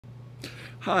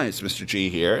Hi, it's Mr. G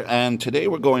here, and today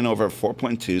we're going over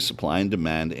 4.2 supply and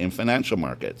demand in financial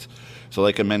markets. So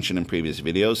like I mentioned in previous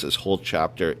videos, this whole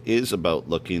chapter is about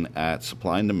looking at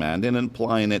supply and demand and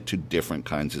applying it to different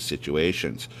kinds of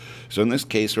situations. So in this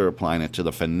case, we're applying it to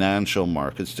the financial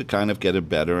markets to kind of get a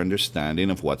better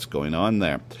understanding of what's going on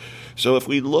there. So if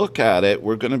we look at it,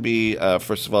 we're going to be,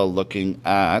 first of all, looking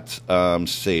at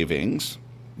savings.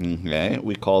 Okay,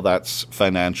 we call that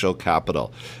financial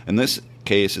capital. In this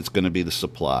case, it's going to be the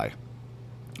supply.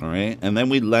 All right, and then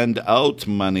we lend out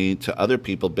money to other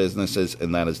people, businesses,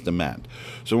 and that is demand.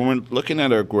 So when we're looking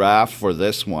at our graph for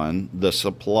this one, the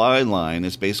supply line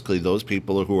is basically those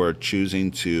people who are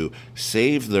choosing to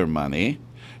save their money.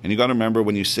 And you got to remember,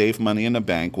 when you save money in a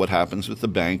bank, what happens with the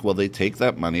bank? Well, they take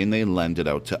that money and they lend it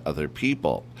out to other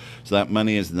people. So that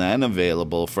money is then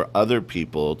available for other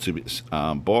people to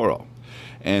borrow.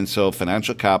 And so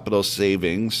financial capital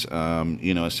savings,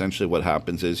 essentially what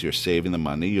happens is you're saving the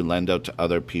money, you lend out to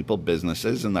other people,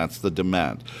 businesses, and that's the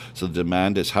demand. So the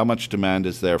demand is how much demand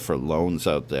is there for loans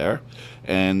out there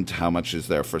and how much is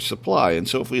there for supply. And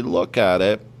so if we look at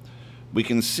it, we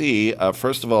can see,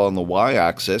 first of all, on the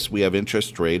y-axis, we have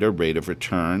interest rate, or rate of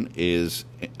return is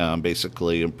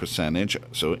basically a percentage,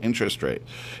 so interest rate.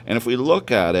 And if we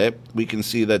look at it, we can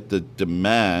see that the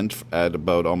demand at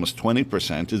about almost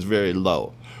 20% is very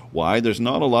low. Why? There's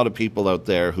not a lot of people out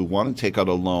there who want to take out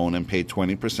a loan and pay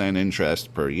 20%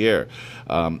 interest per year.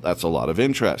 That's a lot of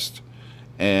interest.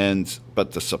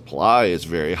 But the supply is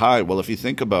very high. Well, if you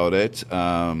think about it,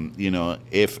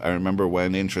 if I remember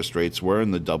when interest rates were in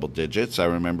the double digits, I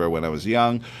remember when I was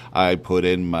young, I put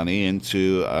in money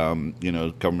into,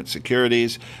 government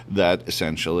securities that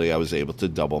essentially I was able to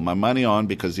double my money on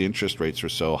because the interest rates were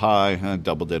so high. I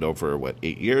doubled it over,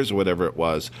 8 years or whatever it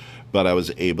was. But I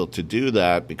was able to do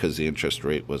that because the interest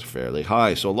rate was fairly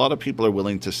high. So a lot of people are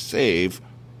willing to save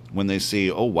when they see,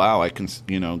 oh, wow, I can,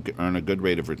 earn a good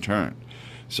rate of return.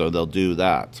 So they'll do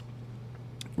that.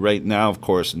 Right now, of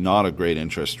course, not a great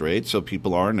interest rate, so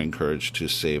people aren't encouraged to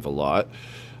save a lot.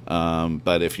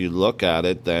 But if you look at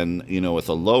it, then, with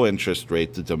a low interest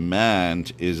rate, the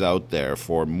demand is out there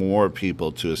for more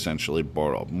people to essentially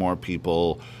borrow. More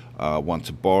people want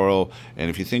to borrow. And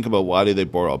if you think about why do they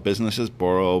borrow? Businesses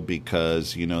borrow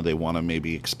because, they want to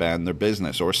maybe expand their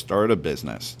business or start a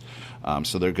business.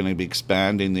 So they're going to be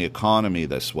expanding the economy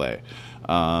this way.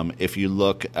 If you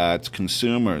look at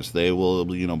consumers, they will,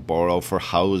 borrow for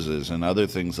houses and other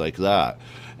things like that.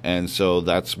 And so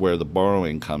that's where the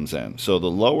borrowing comes in. So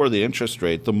the lower the interest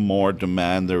rate, the more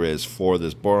demand there is for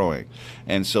this borrowing.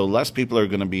 And so less people are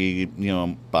going to be,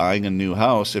 buying a new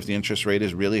house if the interest rate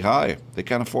is really high. They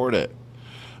can't afford it.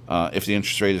 If the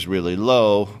interest rate is really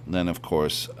low, then of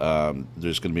course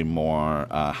there's going to be more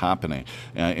happening.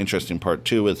 Interesting part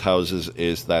too with houses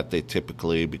is that they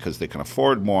typically, because they can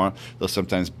afford more, they'll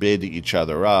sometimes bid each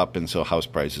other up, and so house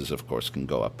prices of course can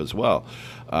go up as well.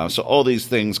 So all these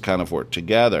things kind of work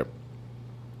together.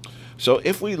 So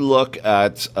if we look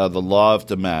at the law of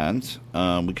demand,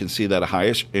 we can see that a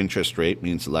higher interest rate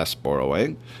means less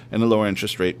borrowing, and a lower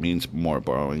interest rate means more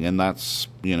borrowing, and that's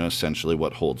essentially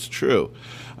what holds true.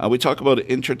 We talk about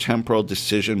intertemporal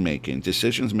decision making,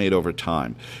 decisions made over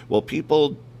time. Well,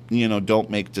 people don't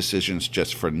make decisions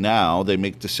just for now. They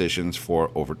make decisions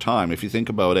for over time. If you think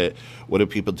about it, what do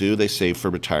people do? They save for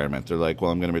retirement. They're like,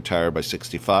 well, I'm going to retire by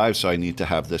 65, so I need to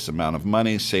have this amount of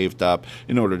money saved up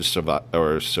in order to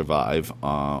survive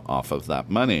off of that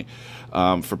money.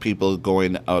 For people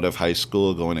going out of high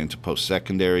school, going into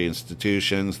post-secondary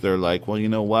institutions, they're like, well, you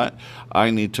know what?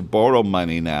 I need to borrow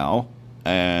money now.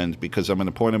 And because I'm at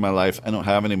a point in my life, I don't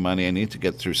have any money. I need to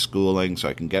get through schooling so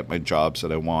I can get my jobs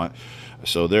that I want.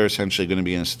 So they're essentially going to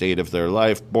be in a state of their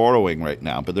life borrowing right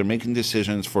now, but they're making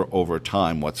decisions for over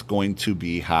time, what's going to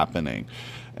be happening.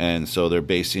 And so they're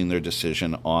basing their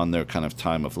decision on their kind of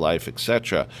time of life,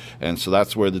 etc. And so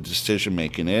that's where the decision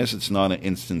making is. It's not an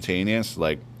instantaneous,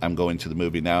 like I'm going to the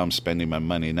movie now, I'm spending my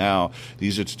money now.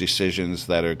 These are decisions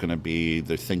that are going to be,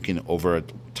 they're thinking over a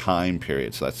time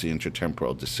period. So that's the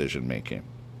intertemporal decision making.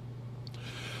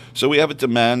 So we have a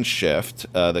demand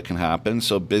shift that can happen.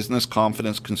 So business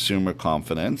confidence, consumer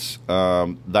confidence,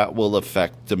 that will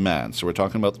affect demand. So we're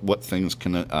talking about what things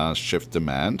can shift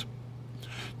demand.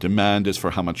 Demand is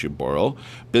for how much you borrow.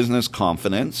 Business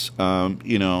confidence,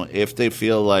 if they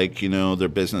feel like, their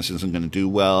business isn't going to do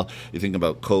well, you think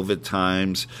about COVID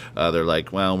times, they're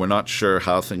like, well, we're not sure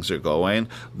how things are going.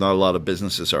 Not a lot of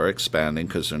businesses are expanding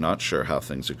because they're not sure how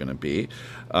things are going to be.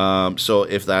 So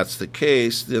if that's the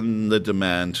case, then the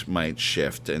demand might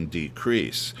shift and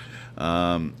decrease.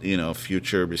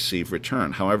 future received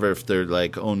return. However, if they're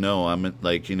like, oh no, I'm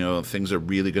like, things are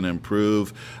really going to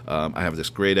improve, I have this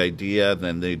great idea,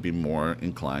 then they'd be more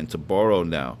inclined to borrow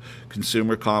now.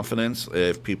 Consumer confidence,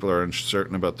 if people are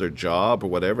uncertain about their job or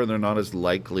whatever, they're not as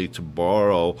likely to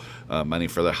borrow money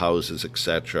for their houses,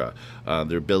 etc.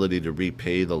 Their ability to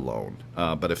repay the loan.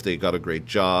 But if they got a great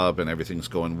job and everything's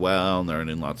going well and they're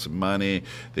earning lots of money,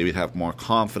 they would have more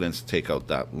confidence to take out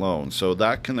that loan. So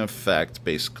that can affect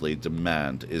basically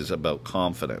demand, is about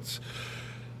confidence.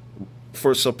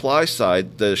 For supply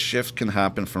side, the shift can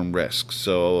happen from risk.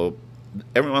 So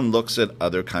everyone looks at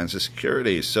other kinds of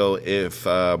securities. So if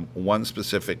one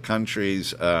specific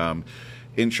country's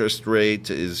interest rate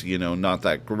is, not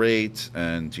that great,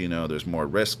 and, there's more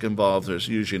risk involved, there's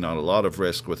usually not a lot of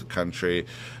risk with a country.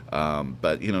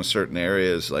 But, certain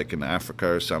areas like in Africa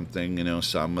or something,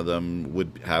 some of them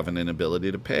would have an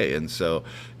inability to pay. And so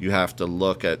you have to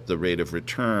look at the rate of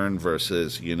return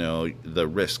versus, the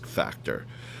risk factor.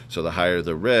 So the higher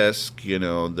the risk, they're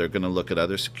going to look at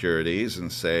other securities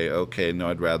and say, okay, no,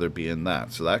 I'd rather be in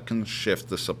that. So that can shift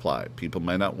the supply. People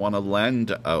might not want to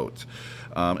lend out.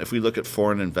 If we look at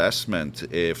foreign investment,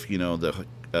 if, the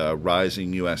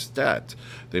rising U.S. debt,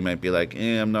 they might be like,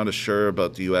 I'm not as sure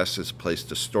about the U.S. as a place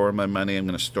to store my money. I'm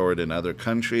going to store it in other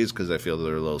countries because I feel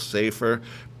they're a little safer.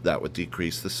 That would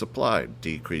decrease the supply.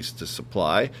 Decrease the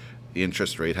supply, the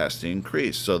interest rate has to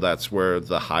increase. So that's where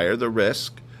the higher the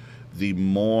risk, the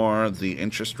more the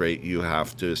interest rate you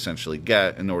have to essentially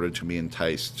get in order to be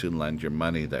enticed to lend your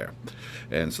money there.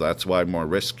 And so that's why more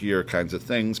riskier kinds of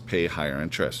things pay higher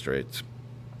interest rates.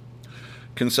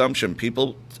 Consumption,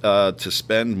 people to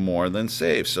spend more than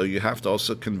save. So you have to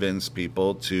also convince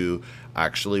people to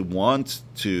actually want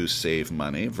to save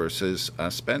money versus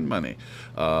spend money.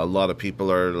 A lot of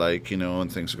people are like,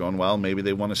 and things are going well, maybe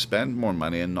they want to spend more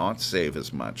money and not save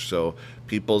as much. So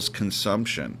people's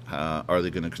consumption, are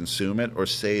they going to consume it or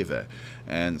save it?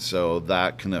 And so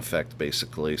that can affect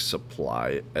basically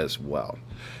supply as well.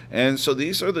 And so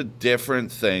these are the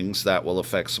different things that will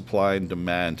affect supply and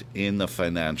demand in the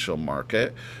financial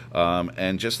market.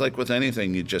 And just like with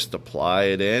anything, you just apply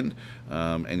it in,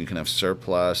 and you can have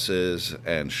surpluses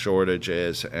and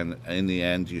shortages. And in the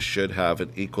end, you should have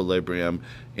an equilibrium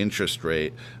interest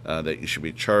rate that you should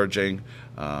be charging,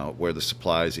 where the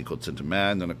supply is equal to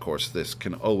demand. And of course, this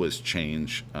can always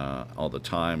change all the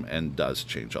time, and does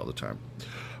change all the time.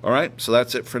 All right, so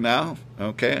that's it for now.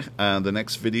 Okay, the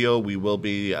next video we will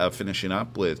be finishing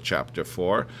up with Chapter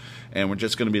 4, and we're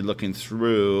just going to be looking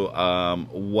through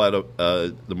what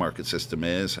the market system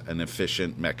is, an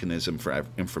efficient mechanism for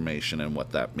information, and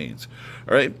what that means.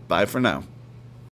 All right, bye for now.